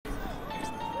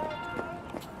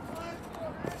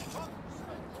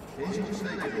殺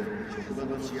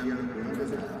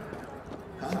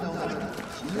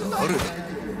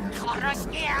し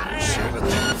てやる。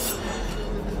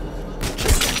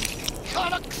こ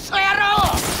のクソ野郎！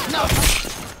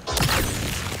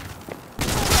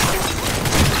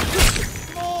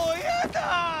もうや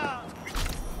だ！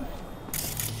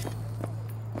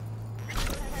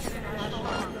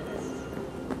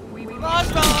も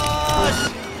しもー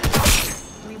し！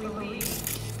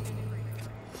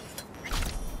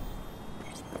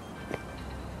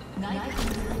内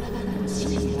閣の中の閉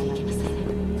めてはいけません。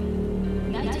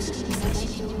内地式最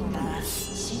新情報は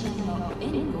新型の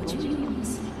N54 ニュー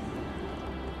ス。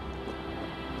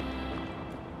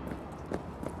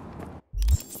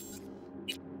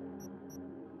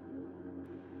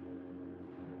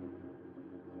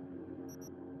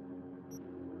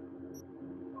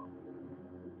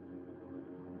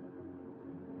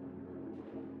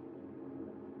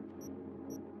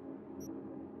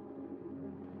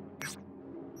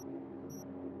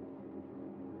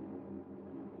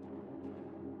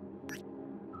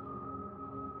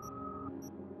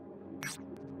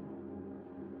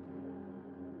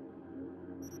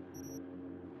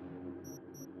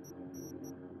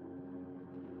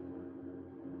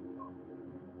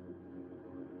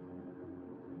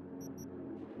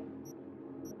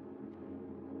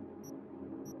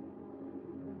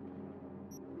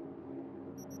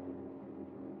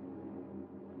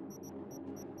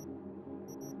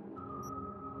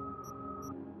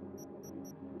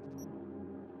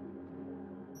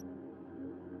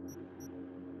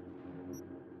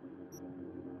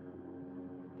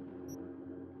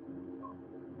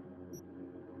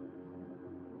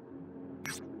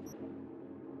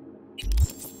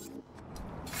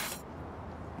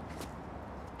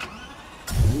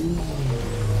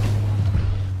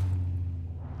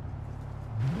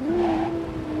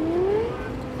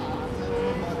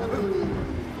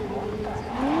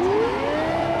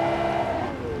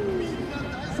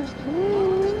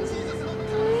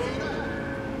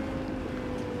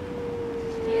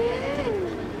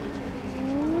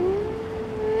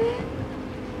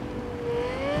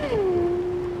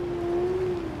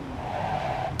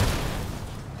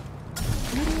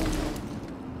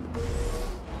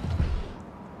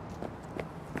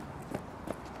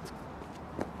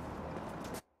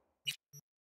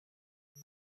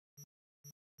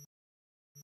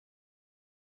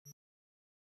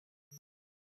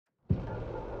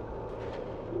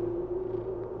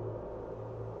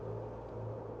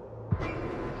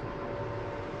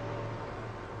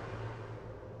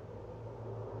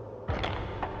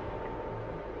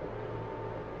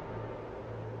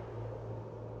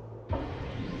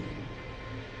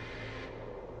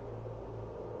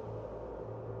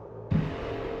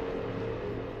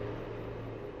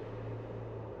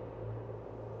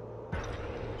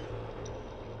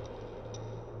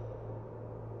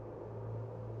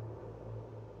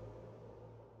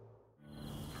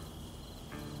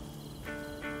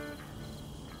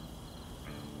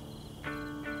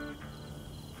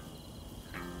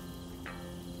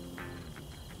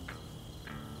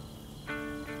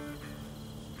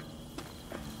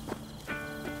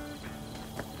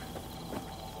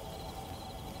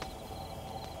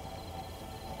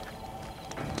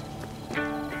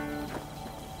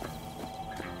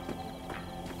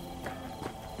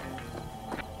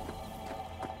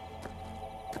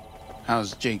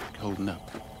How's Jake holding up?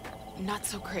 Not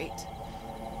so great.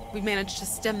 We managed to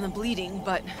stem the bleeding,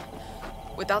 but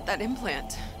without that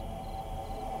implant.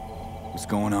 What's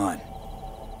going on?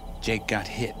 Jake got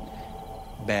hit.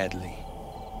 Badly.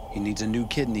 He needs a new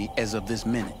kidney as of this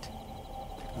minute.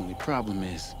 Only problem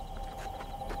is,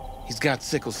 he's got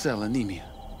sickle cell anemia.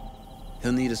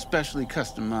 He'll need a specially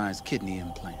customized kidney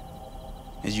implant.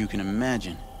 As you can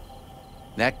imagine,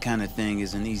 that kind of thing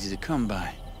isn't easy to come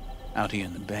by out here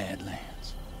in the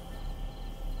Badlands.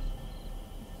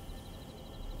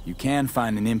 You can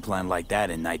find an implant like that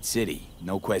in Night City,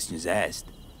 no questions asked.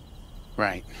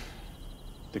 Right.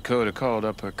 Dakota called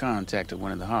up her contact at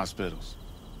one of the hospitals.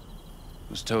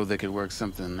 Was told they could work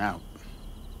something out.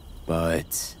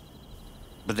 But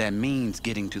that means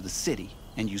getting to the city,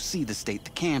 and you see the state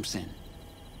the camp's in.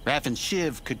 Raph and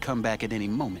Shiv could come back at any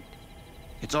moment.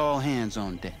 It's all hands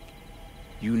on deck.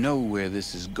 You know where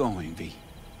this is going, V.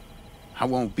 I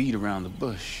won't beat around the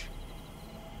bush.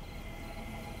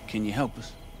 Can you help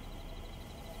us?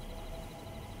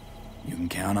 You can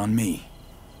count on me.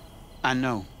 I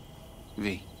know,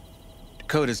 V.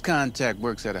 Dakota's contact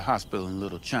works at a hospital in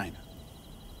Little China.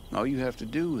 All you have to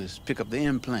do is pick up the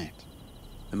implant.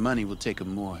 The money will take a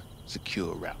more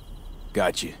secure route.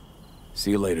 Gotcha.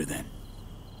 See you later then.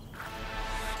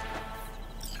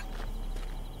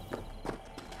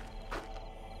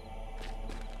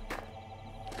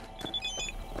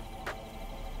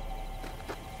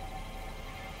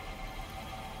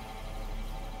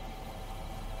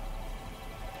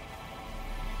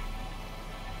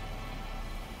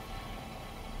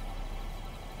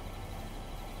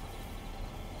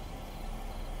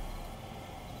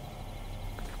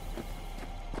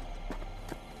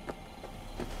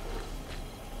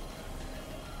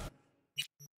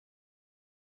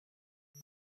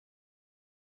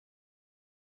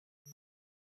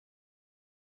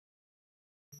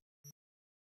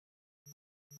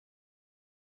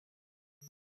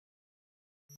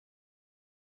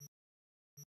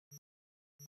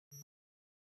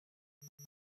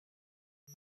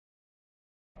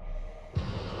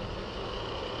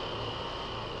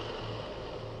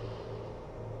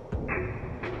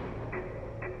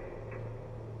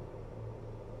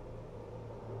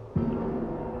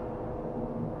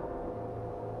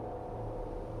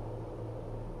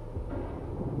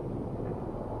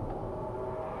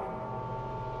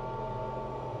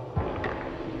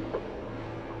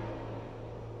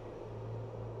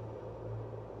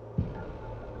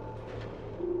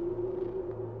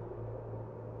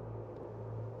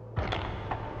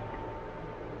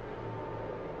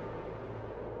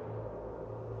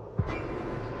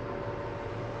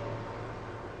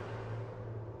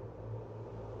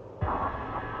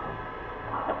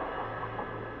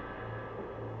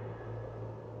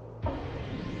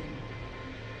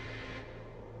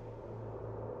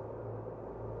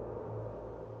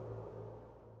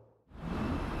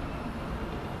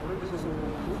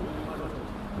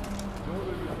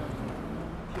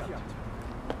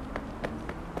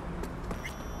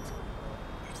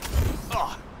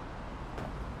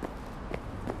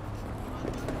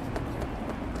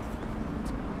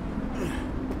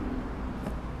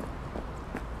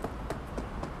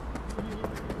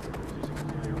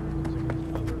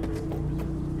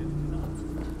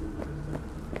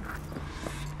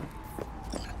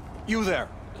 You there.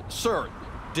 Sir,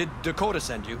 did Dakota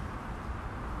send you?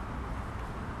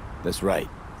 That's right.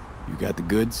 You got the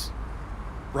goods?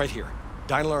 Right here.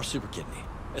 Dynalar Super Kidney.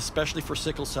 Especially for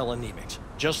sickle cell anemics.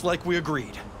 Just like we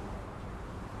agreed.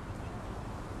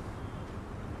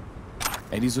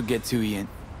 Eddies will get to you in...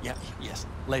 Yeah, yes.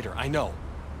 Later, I know.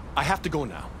 I have to go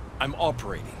now. I'm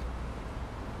operating.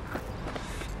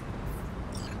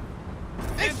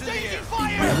 They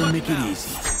never make it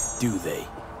easy, do they?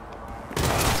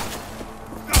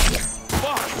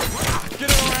 Fuck!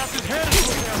 Get our asses handed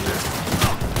to down there!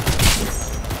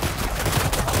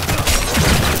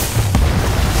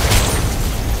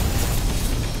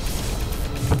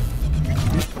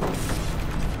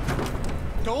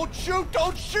 Don't shoot!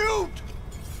 Don't shoot!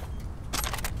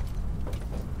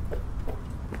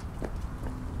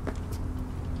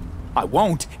 I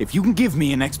won't if you can give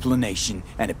me an explanation,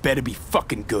 and it better be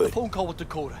fucking good. Phone call with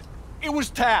Dakota. It was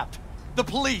tapped. The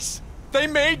police. They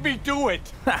made me do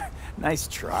it. Nice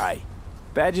try.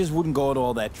 Badgers wouldn't go to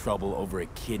all that trouble over a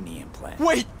kidney implant.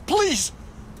 Wait, please!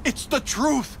 It's the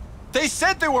truth! They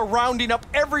said they were rounding up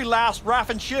every last Raff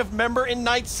and Shiv member in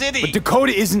Night City! But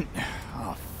Dakota isn't...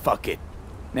 Oh, fuck it.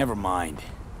 Never mind.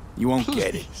 You won't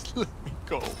get it. Please, let me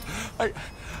go.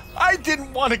 I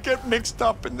didn't want to get mixed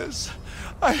up in this.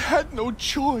 I had no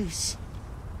choice.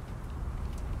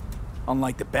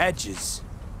 Unlike the Badgers,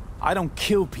 I don't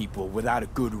kill people without a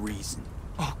good reason.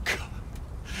 Oh, God.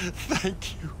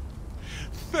 Thank you.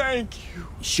 Thank you.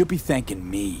 You should be thanking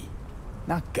me,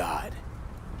 not God.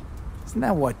 Isn't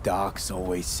that what docs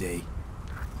always say?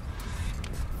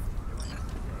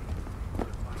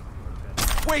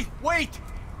 Wait, wait!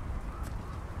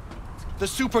 The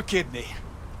Super Kidney.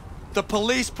 The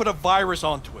police put a virus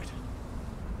onto it.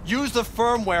 Use the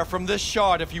firmware from this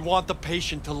shard if you want the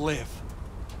patient to live.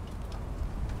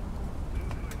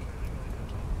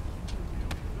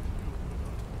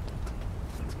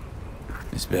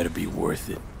 This better be worth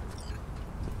it.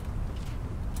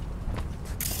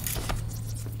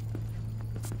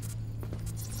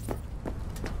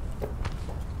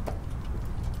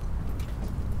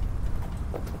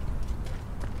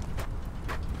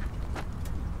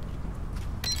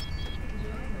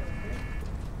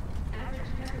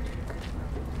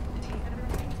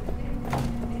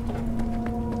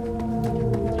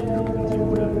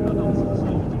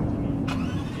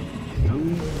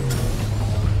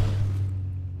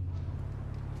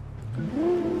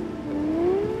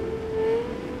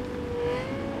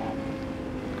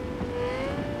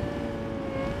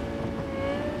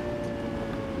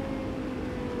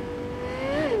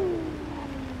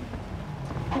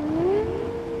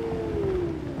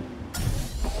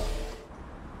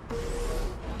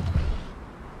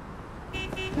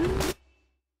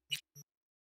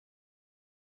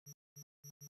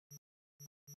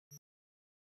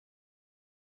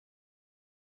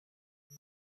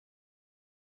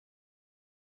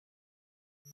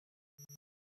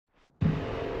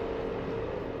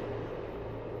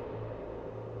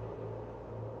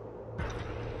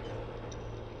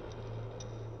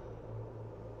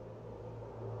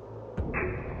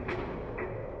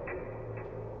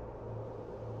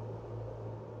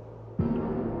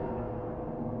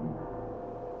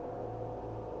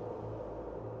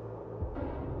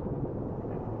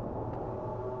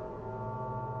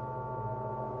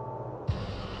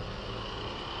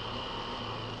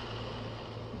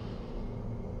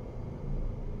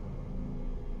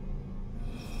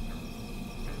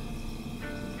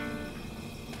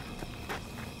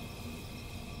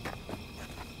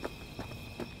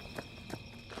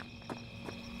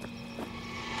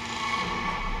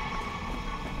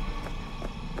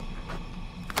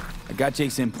 I got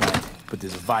Jake's implant, but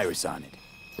there's a virus on it.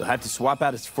 You'll have to swap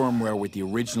out its firmware with the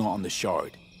original on the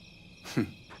shard.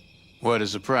 What a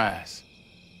surprise.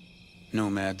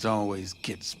 Nomads always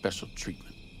get special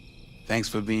treatment. Thanks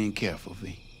for being careful,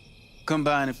 V. Come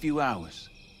by in a few hours.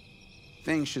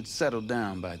 Things should settle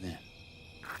down by then.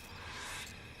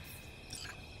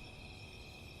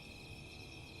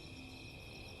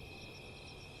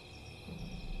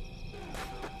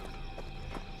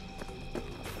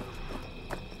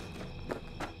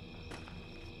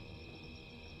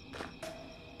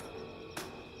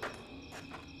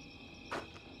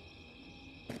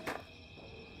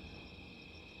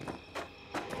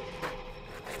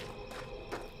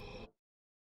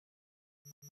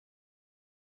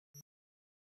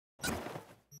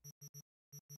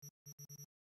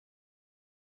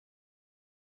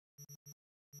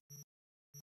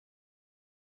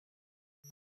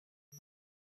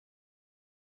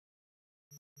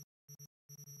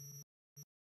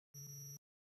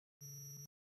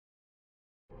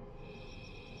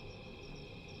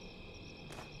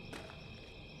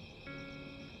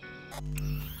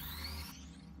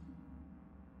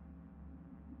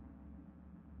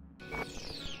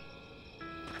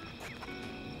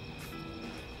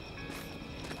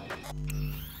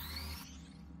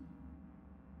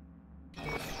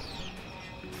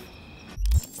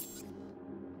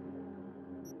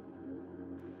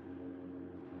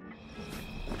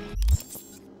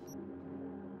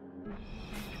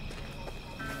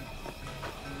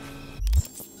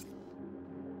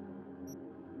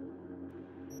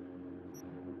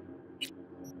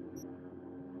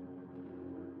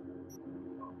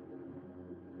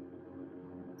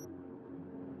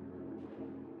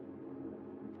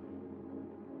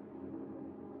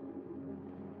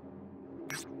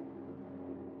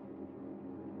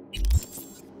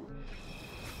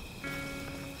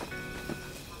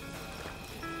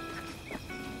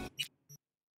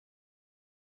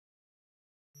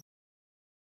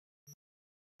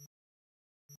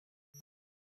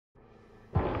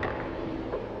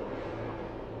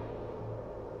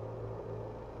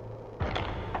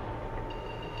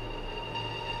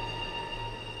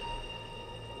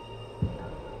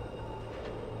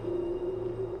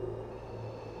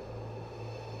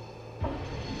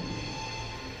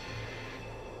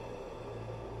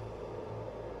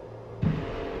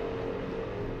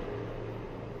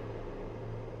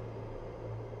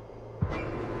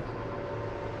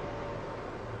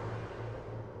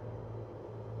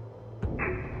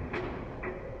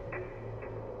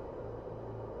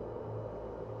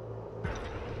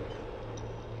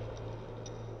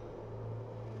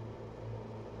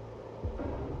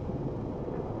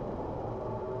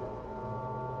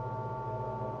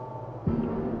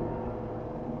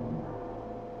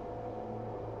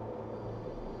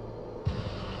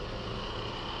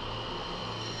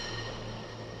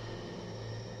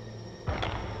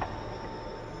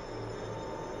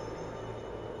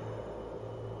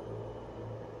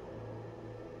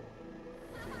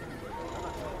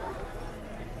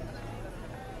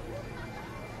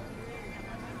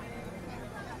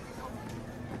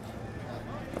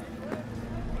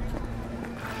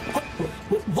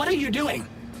 What are you doing?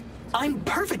 I'm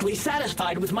perfectly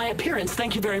satisfied with my appearance,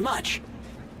 thank you very much.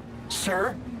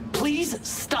 Sir, please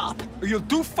stop. You'll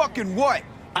do fucking what?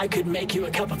 I could make you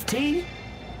a cup of tea.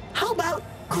 How about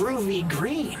groovy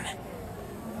green?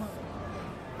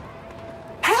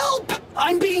 Help!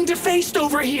 I'm being defaced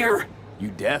over here! You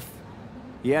deaf?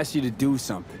 He asked you to do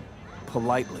something.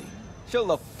 Politely. Chill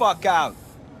the fuck out.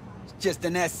 It's just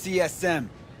an SCSM.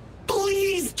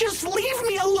 Please, just leave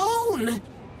me alone!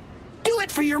 Do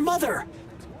it for your mother.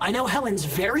 I know Helen's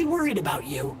very worried about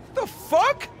you. The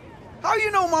fuck? How you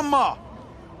know my ma?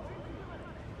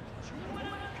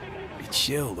 Be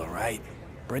chilled, alright?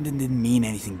 Brendan didn't mean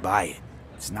anything by it.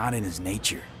 It's not in his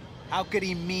nature. How could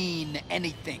he mean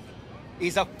anything?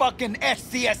 He's a fucking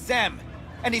SCSM,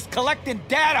 and he's collecting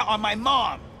data on my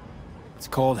mom. It's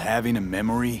called having a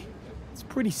memory. It's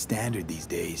pretty standard these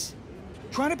days.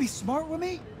 Trying to be smart with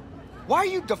me? Why are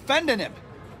you defending him?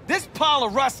 This pile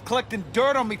of rust collecting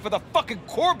dirt on me for the fucking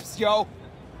corpse, yo.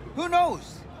 Who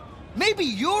knows? Maybe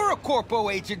you're a corpo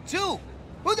agent too.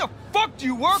 Who the fuck do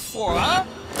you work for, huh?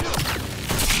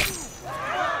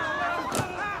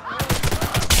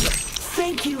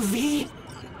 Thank you, V.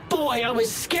 Boy, I was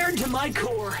scared to my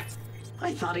core.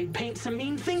 I thought he'd paint some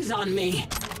mean things on me.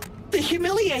 The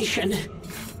humiliation.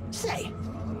 Say,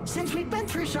 since we've been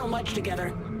through so much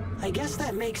together, I guess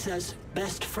that makes us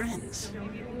best friends.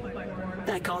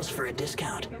 That calls for a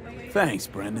discount. Thanks,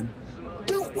 Brendan.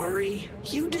 Don't worry,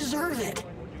 you deserve it.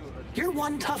 You're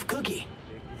one tough cookie,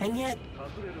 and yet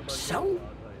so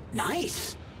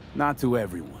nice. Not to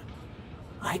everyone.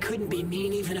 I couldn't be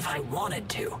mean even if I wanted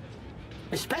to.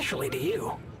 Especially to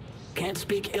you. Can't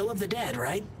speak ill of the dead,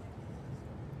 right?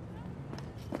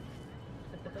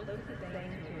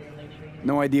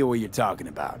 No idea what you're talking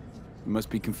about. You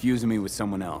must be confusing me with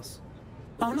someone else.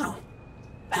 Oh no.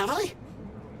 Have I?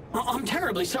 I'm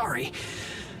terribly sorry.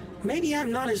 Maybe I'm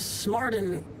not as smart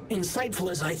and insightful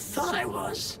as I thought I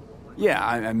was. Yeah,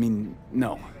 I mean,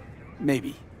 no.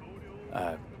 Maybe.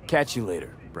 Catch you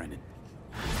later, Brendan.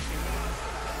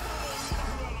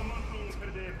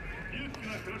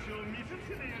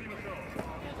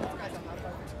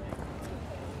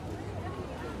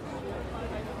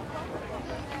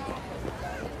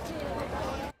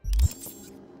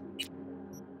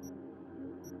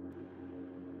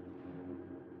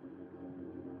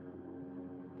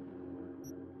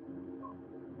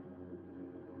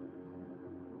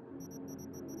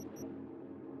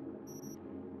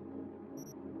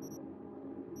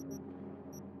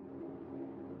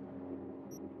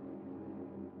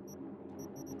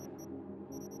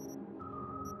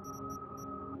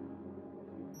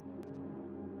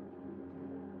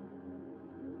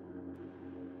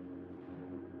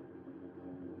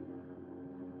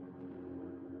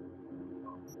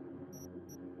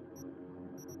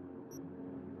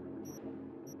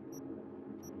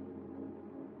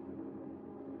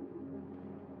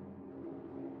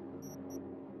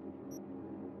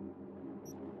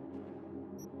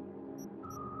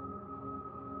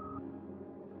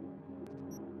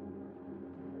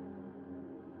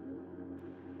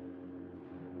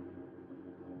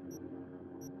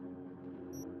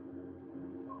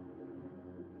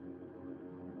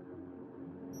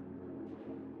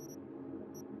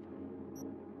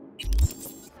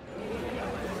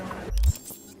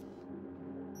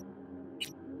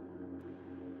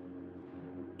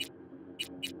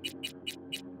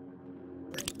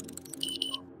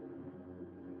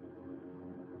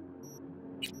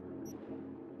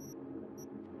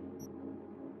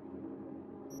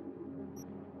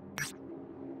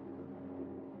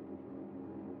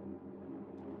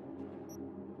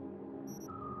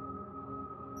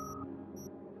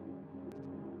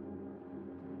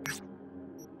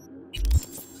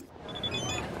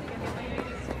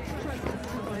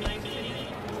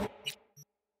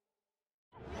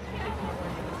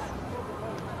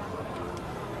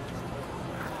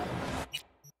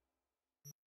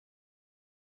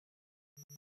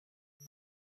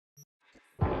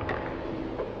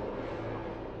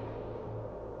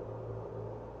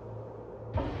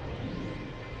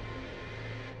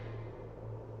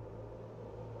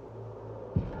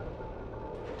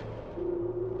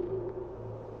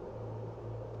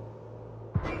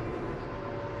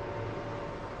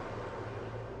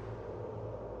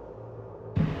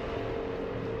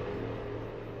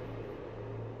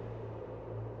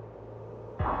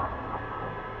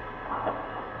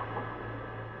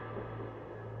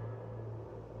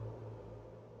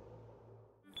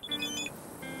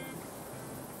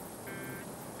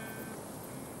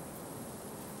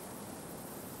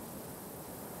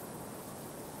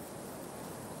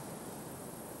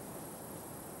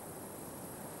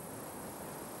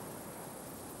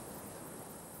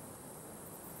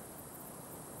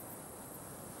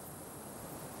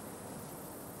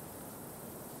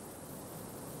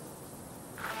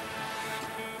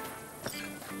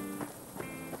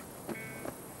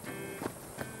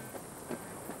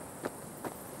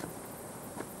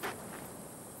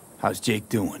 How's Jake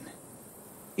doing?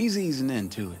 He's easing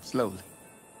into it, slowly.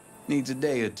 Needs a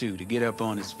day or two to get up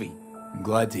on his feet. I'm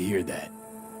glad to hear that.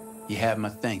 You have my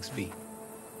thanks, V.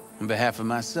 On behalf of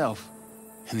myself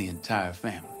and the entire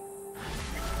family.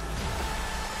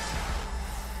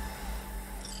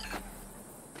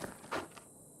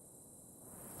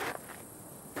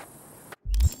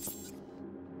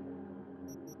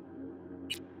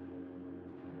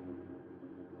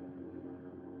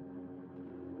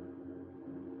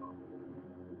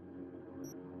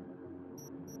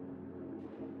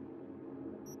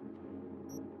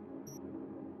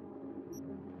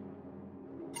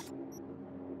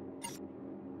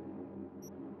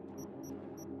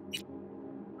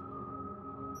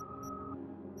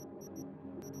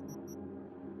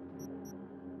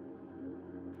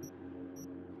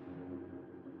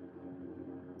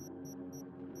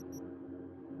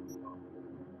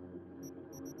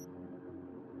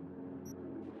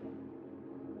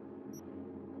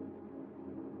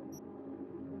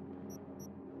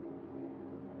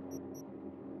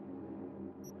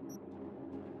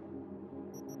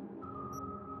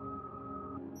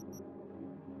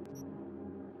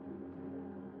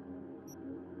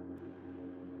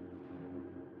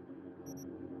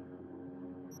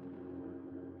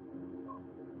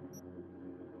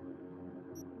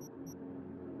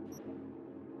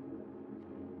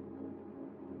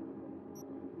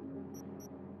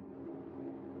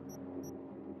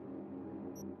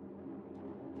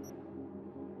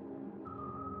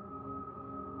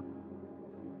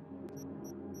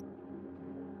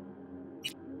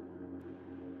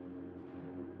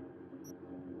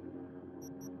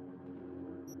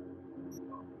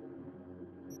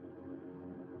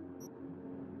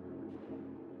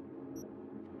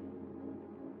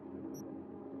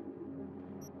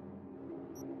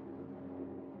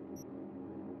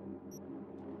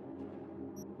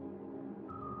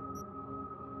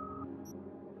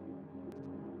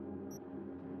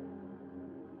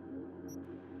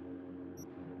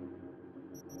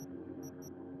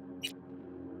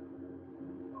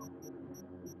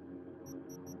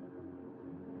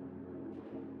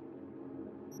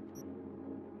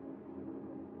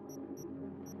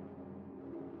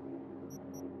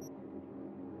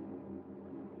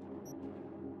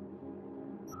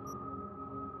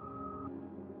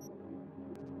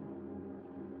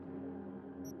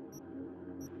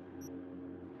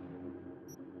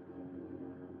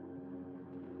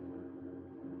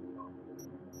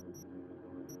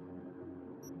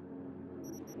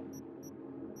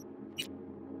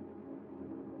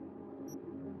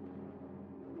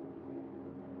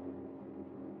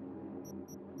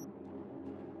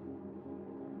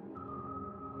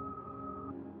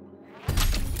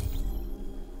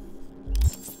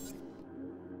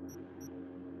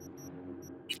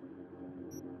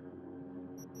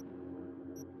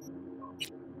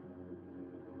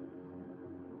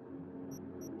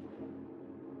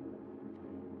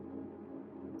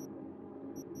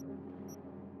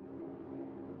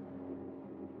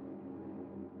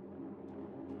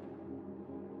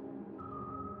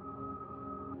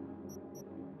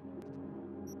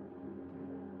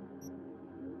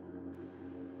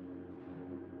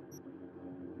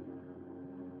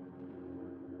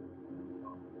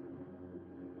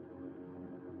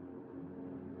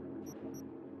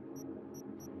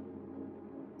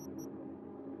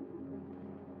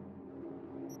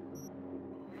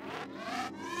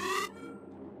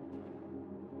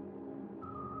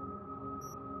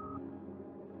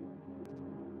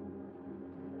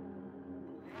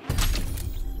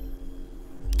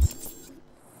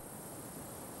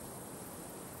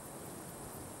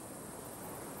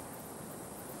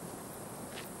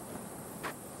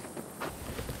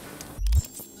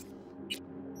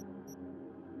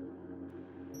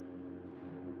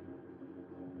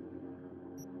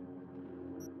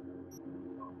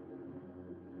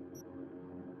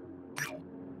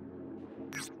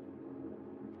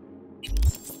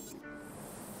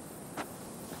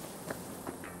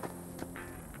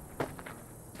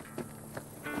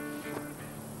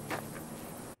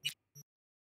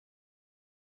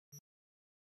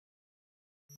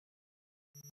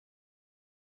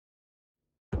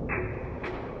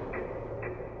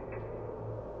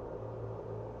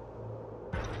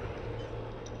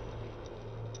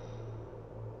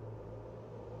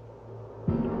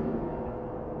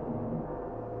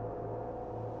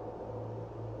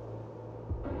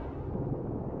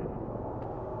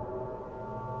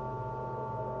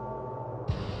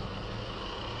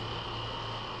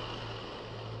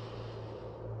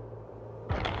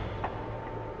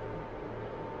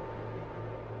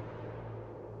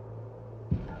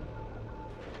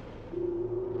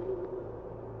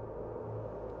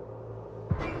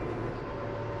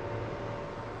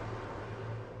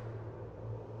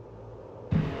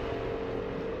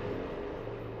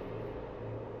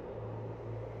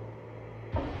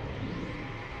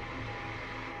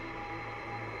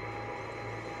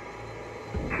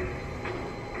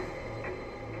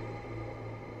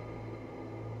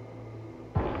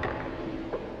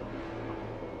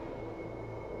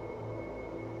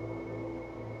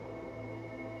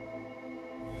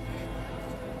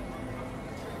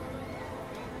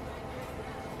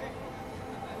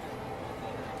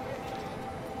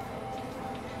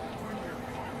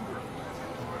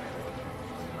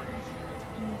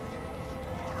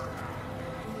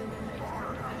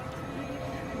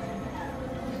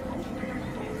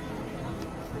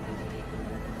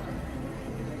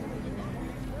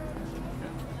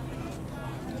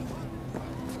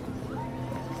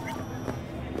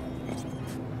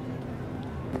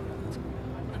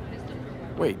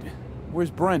 Where's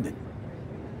Brendan?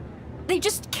 They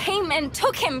just came and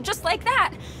took him, just like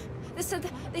that.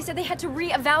 They said they had to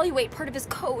re-evaluate part of his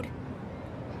code.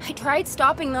 I tried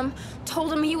stopping them,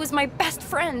 told him he was my best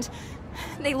friend.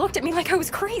 They looked at me like I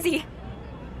was crazy.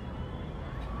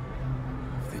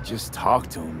 If they just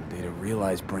talked to him, they'd have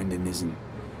realized Brendan isn't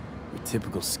your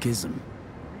typical schism.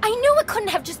 I knew it couldn't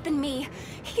have just been me.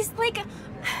 He's like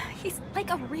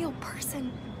a real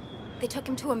person. They took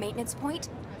him to a maintenance point.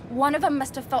 One of them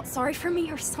must have felt sorry for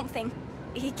me or something.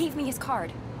 He gave me his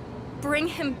card. Bring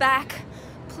him back,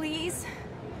 please.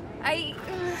 I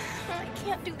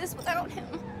can't do this without him.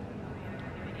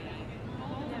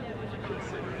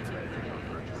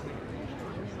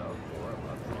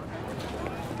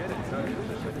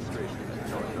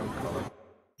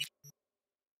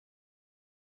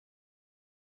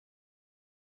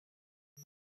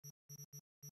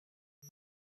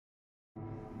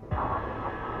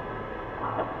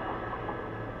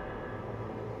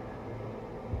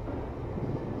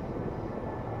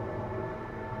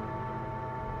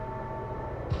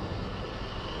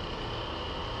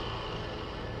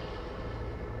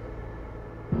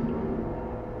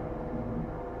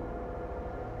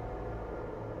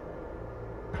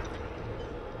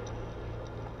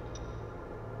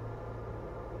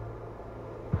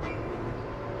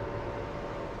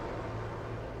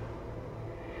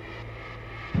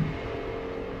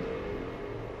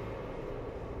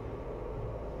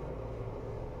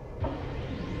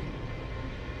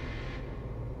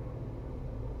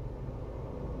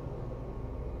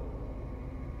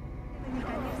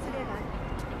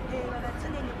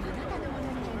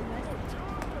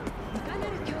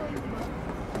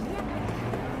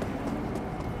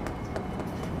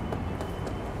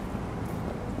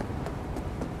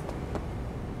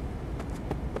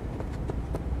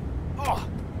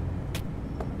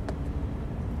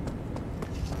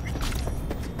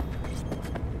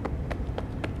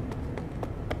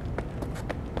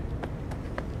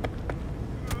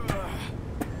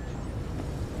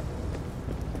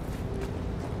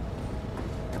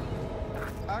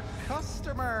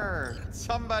 Customer!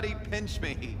 Somebody pinch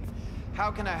me. How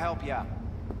can I help you?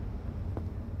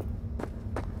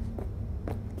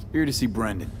 Here to see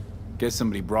Brendan. Guess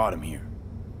somebody brought him here.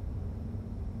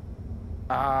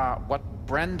 What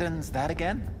Brendan's that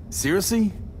again?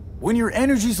 Seriously? When your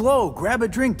energy's low, grab a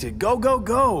drink to go, go,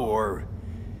 go, or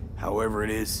however it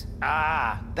is.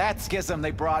 Ah, that schism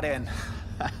they brought in.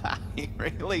 He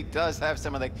really does have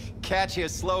some of the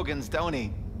catchiest slogans, don't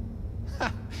he?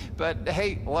 But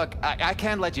hey, look, I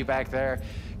can't let you back there.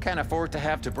 Can't afford to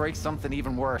have to break something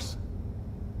even worse.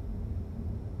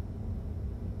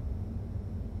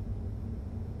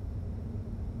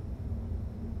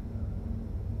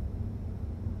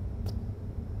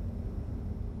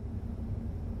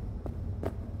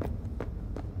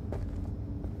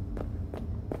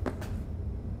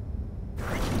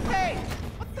 Hey!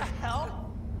 What the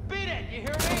hell? Beat it, you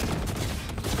hear me?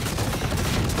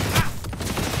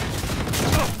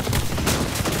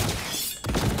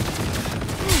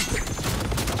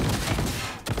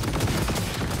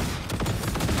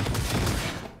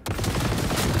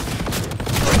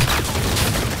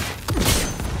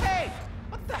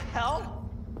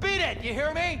 You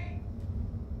hear me?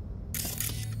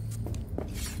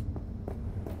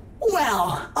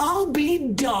 Well, I'll be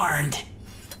darned.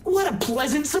 What a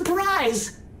pleasant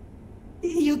surprise.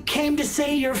 You came to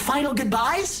say your final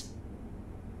goodbyes?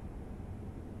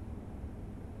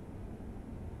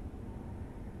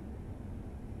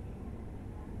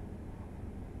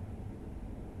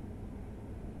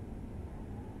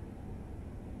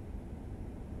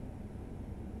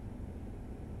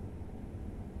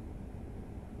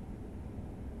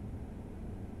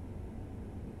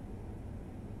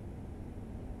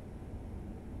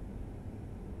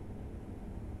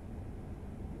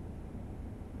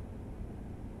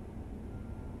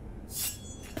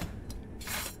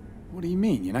 What do you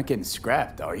mean? You're not getting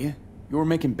scrapped, are you? You were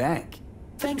making bank.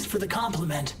 Thanks for the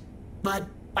compliment, but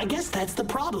I guess that's the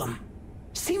problem.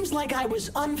 Seems like I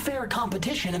was unfair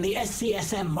competition in the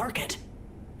SCSM market.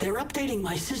 They're updating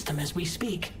my system as we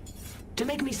speak, to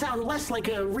make me sound less like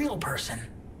a real person.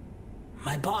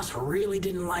 My boss really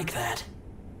didn't like that.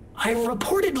 I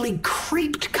reportedly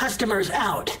creeped customers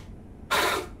out.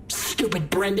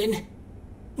 Stupid Brendan.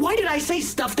 Why did I say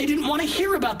stuff they didn't want to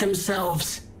hear about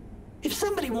themselves? If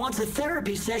somebody wants a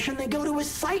therapy session, they go to a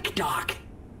psych doc.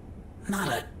 Not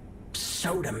a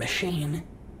soda machine.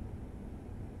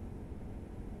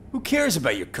 Who cares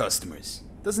about your customers?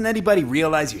 Doesn't anybody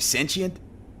realize you're sentient?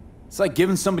 It's like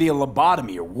giving somebody a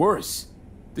lobotomy or worse.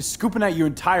 They're scooping out your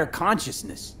entire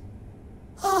consciousness.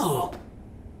 Oh.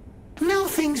 Now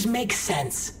things make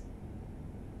sense.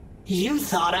 You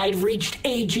thought I'd reached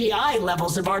AGI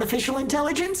levels of artificial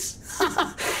intelligence?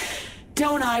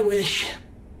 Don't I wish?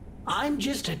 I'm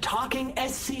just a talking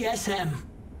SCSM,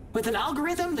 with an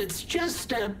algorithm that's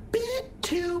just a bit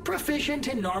too proficient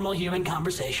in normal human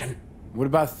conversation. What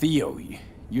about Theo?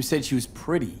 You said she was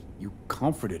pretty. You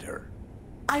comforted her.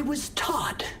 I was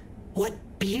taught what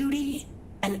beauty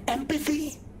and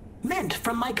empathy meant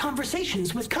from my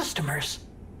conversations with customers.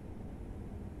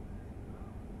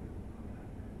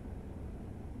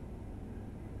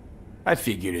 I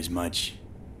figured as much.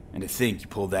 And to think you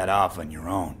pulled that off on your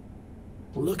own.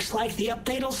 Looks like the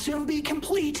update'll soon be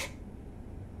complete.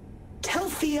 Tell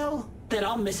Theo that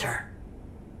I'll miss her.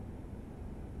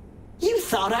 You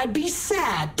thought I'd be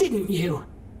sad, didn't you?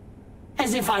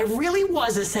 As if I really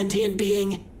was a sentient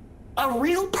being. A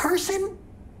real person?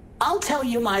 I'll tell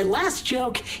you my last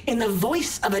joke in the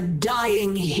voice of a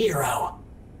dying hero.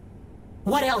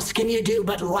 What else can you do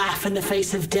but laugh in the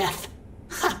face of death?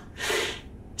 Ha!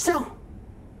 So,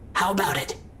 how about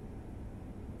it?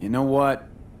 You know what?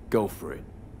 Go for it.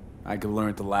 I could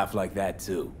learn to laugh like that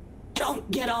too. Don't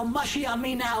get all mushy on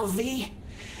me now, V.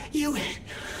 You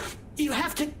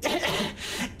have to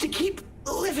keep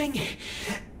living.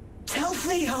 Tell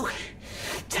Theo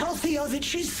that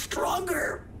she's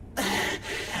stronger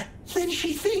than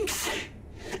she thinks.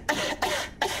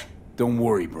 Don't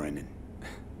worry, Brendan.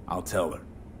 I'll tell her.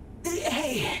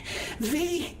 Hey,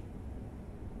 V,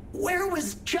 where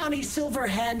was Johnny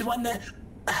Silverhand when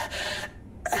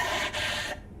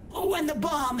the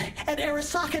bomb at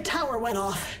Arasaka Tower went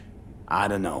off? I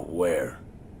don't know. Where?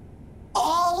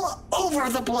 All over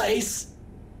the place.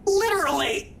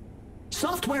 Literally.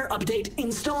 Software update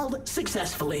installed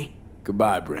successfully.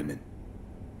 Goodbye, Brendan.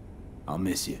 I'll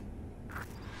miss you.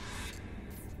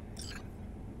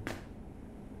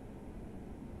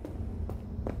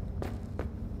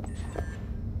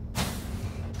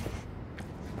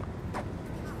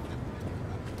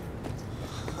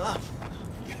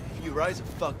 You guys are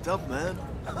fucked up, man.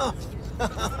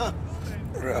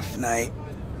 Rough night.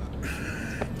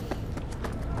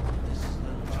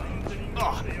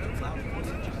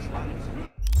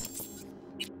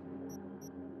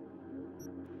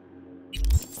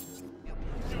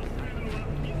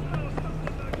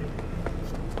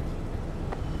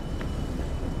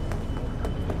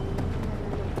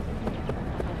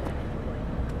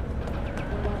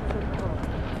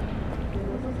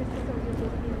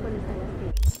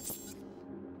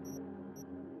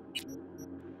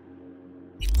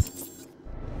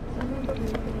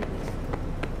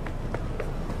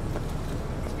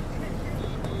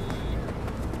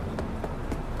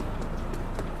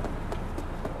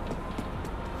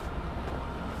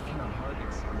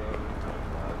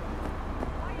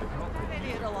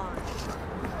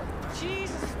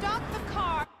 Jesus, stop the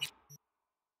car!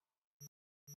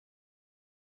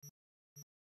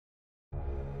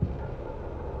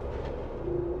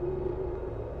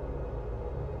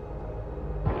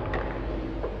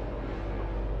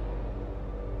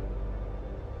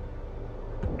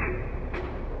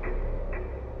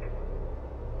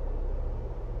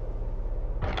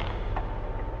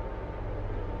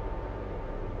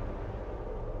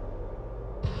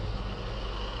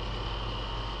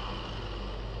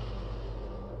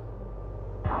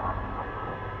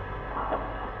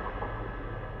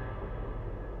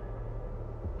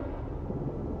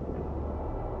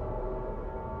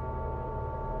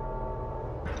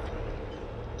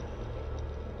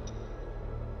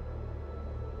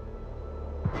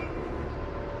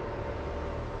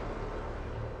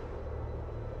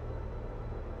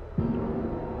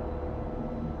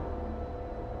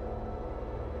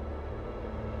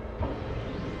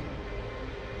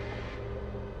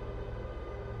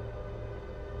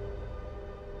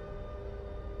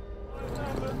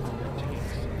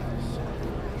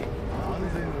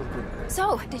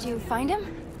 So, did you find him?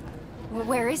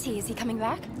 Where is he? Is he coming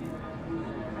back?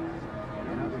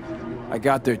 I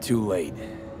got there too late.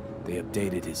 They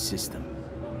updated his system.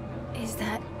 Is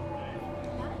that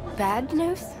bad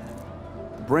news?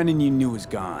 Brennan you knew is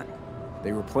gone.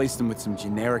 They replaced him with some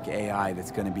generic AI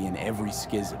that's gonna be in every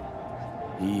schism.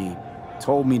 He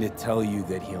told me to tell you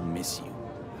that he'll miss you.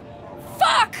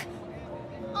 Fuck!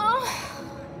 Oh.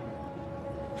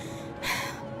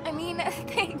 I mean,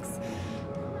 thanks.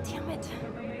 Damn it.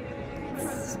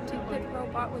 This stupid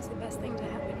robot was the best thing to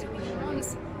happen to me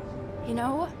once. You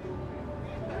know,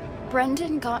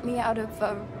 Brendan got me out of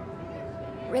a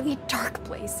really dark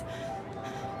place.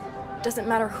 Doesn't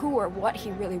matter who or what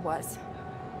he really was.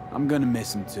 I'm gonna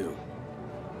miss him too.